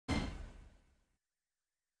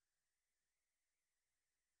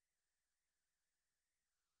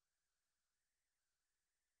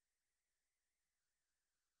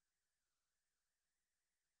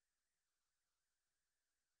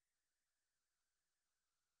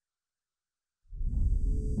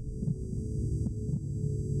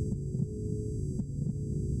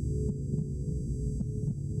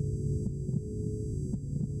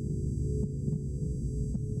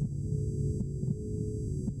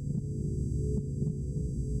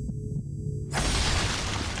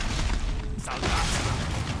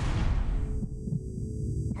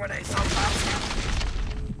grenades on battleship.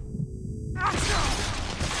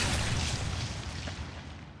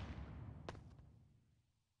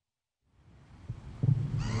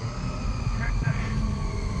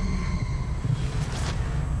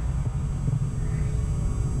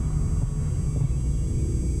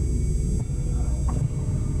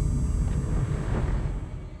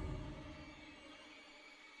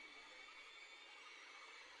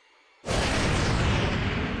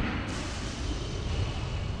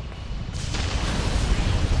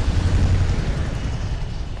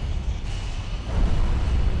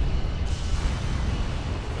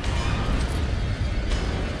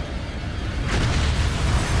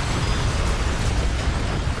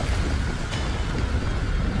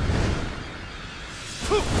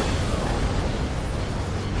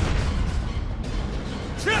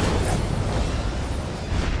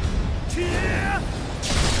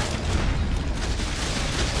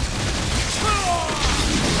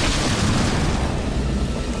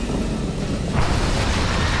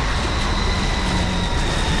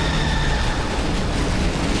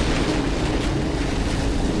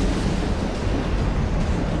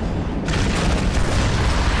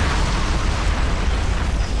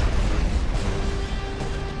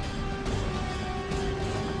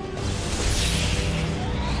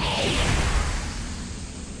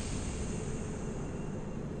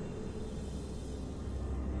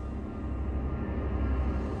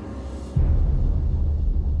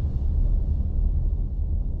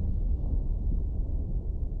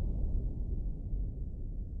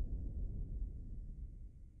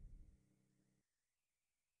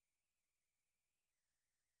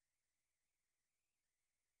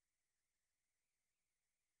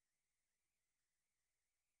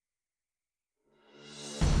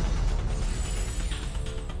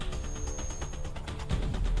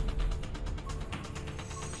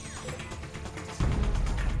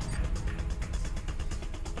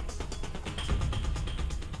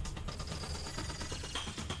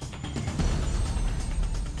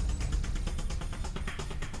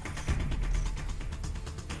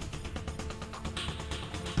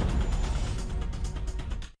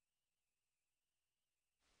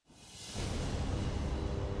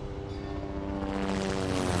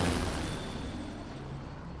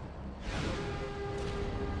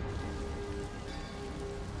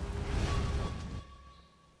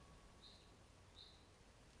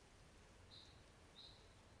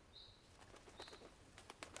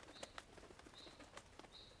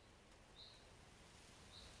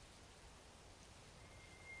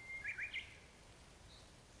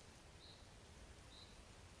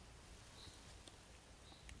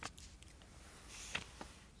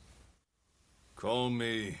 Call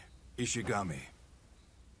me Ishigami.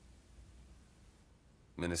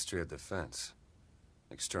 Ministry of Defense.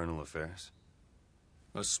 External Affairs?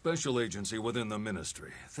 A special agency within the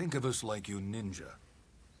ministry. Think of us like you ninja.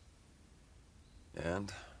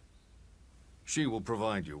 And? She will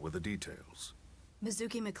provide you with the details.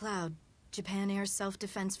 Mizuki McLeod, Japan Air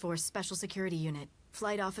Self-Defense Force Special Security Unit.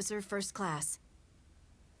 Flight Officer, First Class.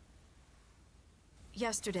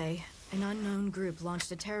 Yesterday, an unknown group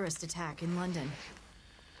launched a terrorist attack in London.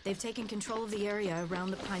 They've taken control of the area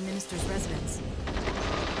around the Prime Minister's residence.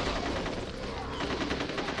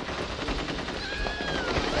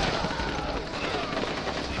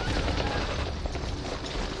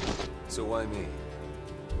 So why me?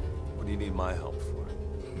 What do you need my help for?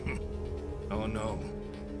 Oh no.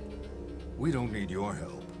 We don't need your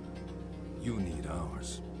help. You need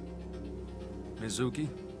ours. Mizuki,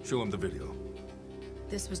 show him the video.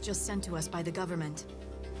 This was just sent to us by the government.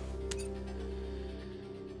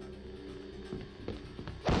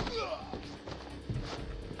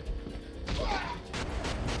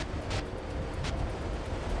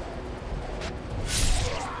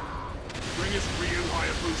 Bring us WiiU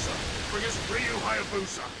Hayabusa! Bring us WiiU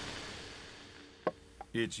Hayabusa!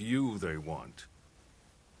 It's you they want.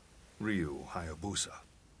 Ryu Hayabusa.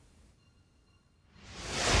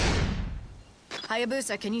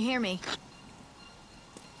 Hayabusa, can you hear me?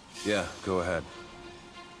 Yeah, go ahead.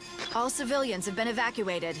 All civilians have been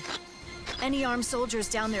evacuated. Any armed soldiers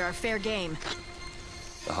down there are fair game.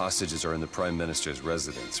 The hostages are in the Prime Minister's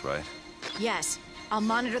residence, right? Yes. I'll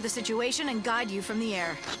monitor the situation and guide you from the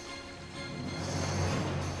air.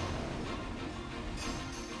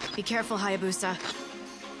 Be careful, Hayabusa.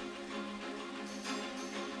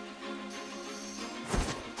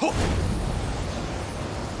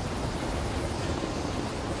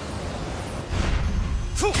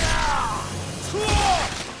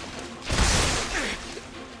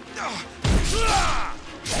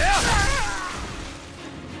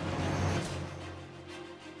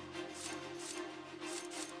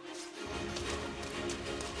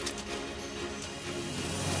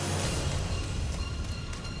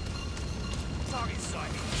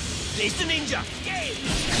 There's the ninja! Get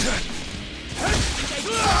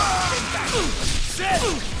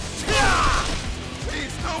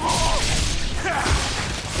Please, no more!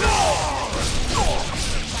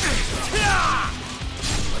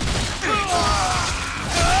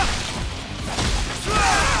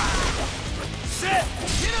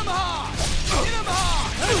 Hit him hard! Hit him hard!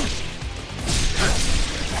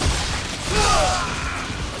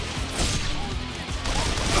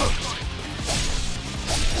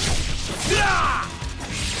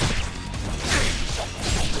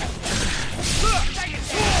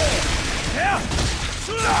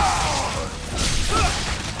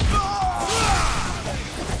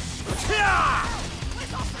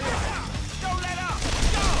 Don't let up!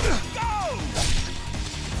 Go!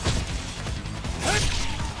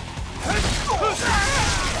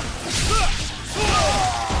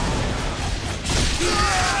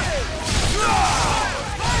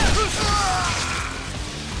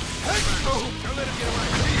 Go! Don't let him get away!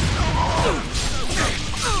 Please, no more!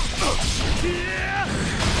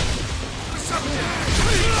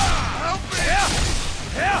 Help me!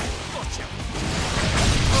 Gotcha!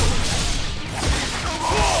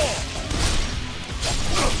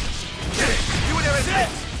 Do whatever it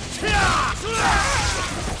takes!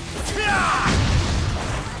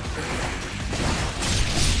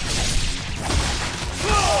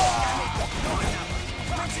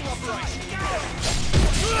 Boxing operation!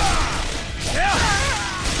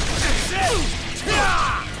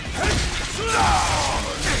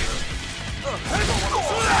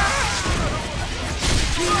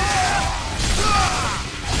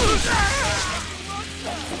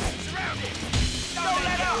 Surrounded! Don't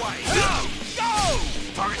let up! Go! Go!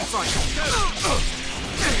 Target in sight!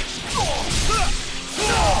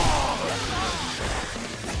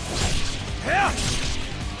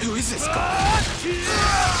 Who is this guy?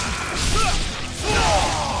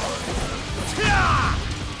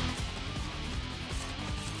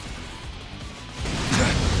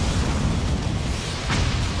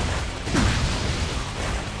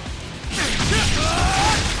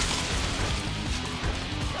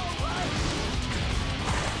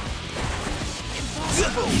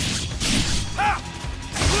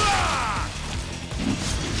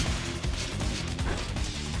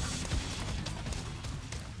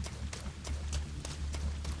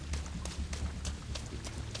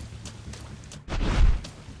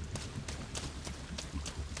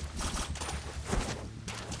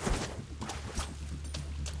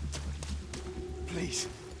 Please,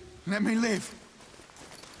 let me live.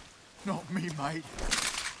 Not me, mate.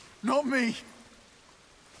 Not me.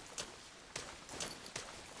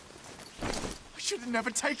 I should have never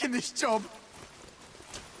taken this job.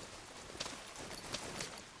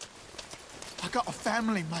 I got a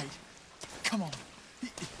family, mate. Come on.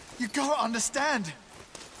 You gotta understand.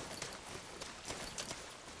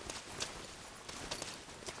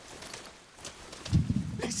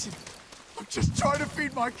 Listen, I'm just trying to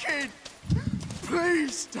feed my kid.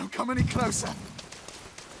 Please, don't come any closer.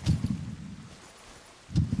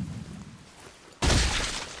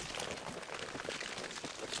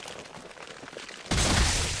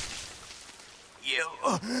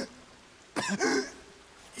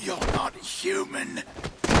 You're not human.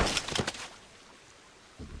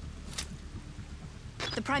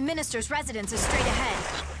 The Prime Minister's residence is straight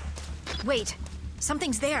ahead. Wait,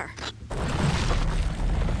 something's there.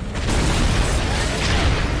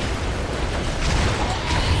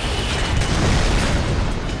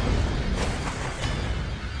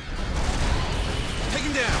 Take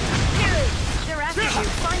him down! They're after you.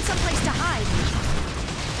 Find someplace to hide.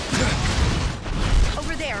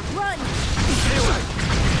 Over there. Run! Stay away!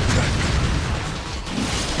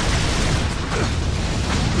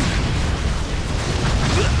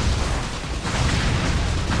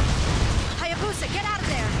 Hayabusa, get out of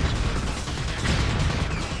there!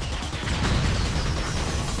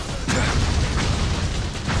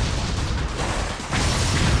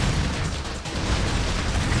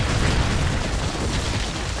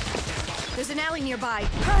 There's an alley nearby.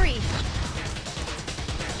 Hurry!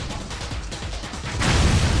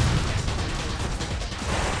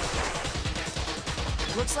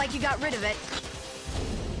 Looks like you got rid of it.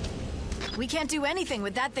 We can't do anything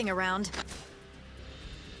with that thing around.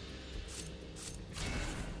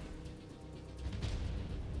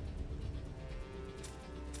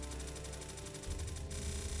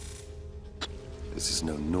 This is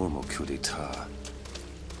no normal coup d'etat.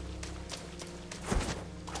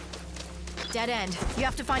 Dead end. You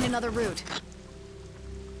have to find another route.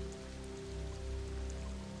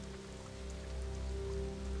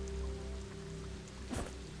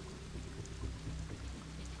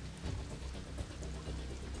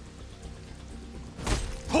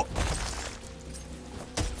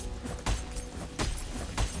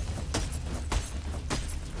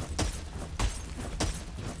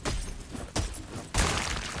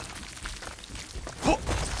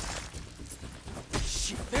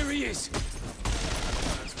 There he is!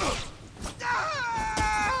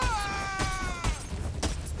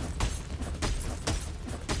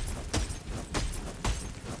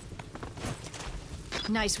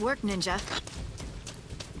 Nice work, Ninja.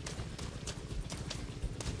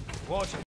 Watch it.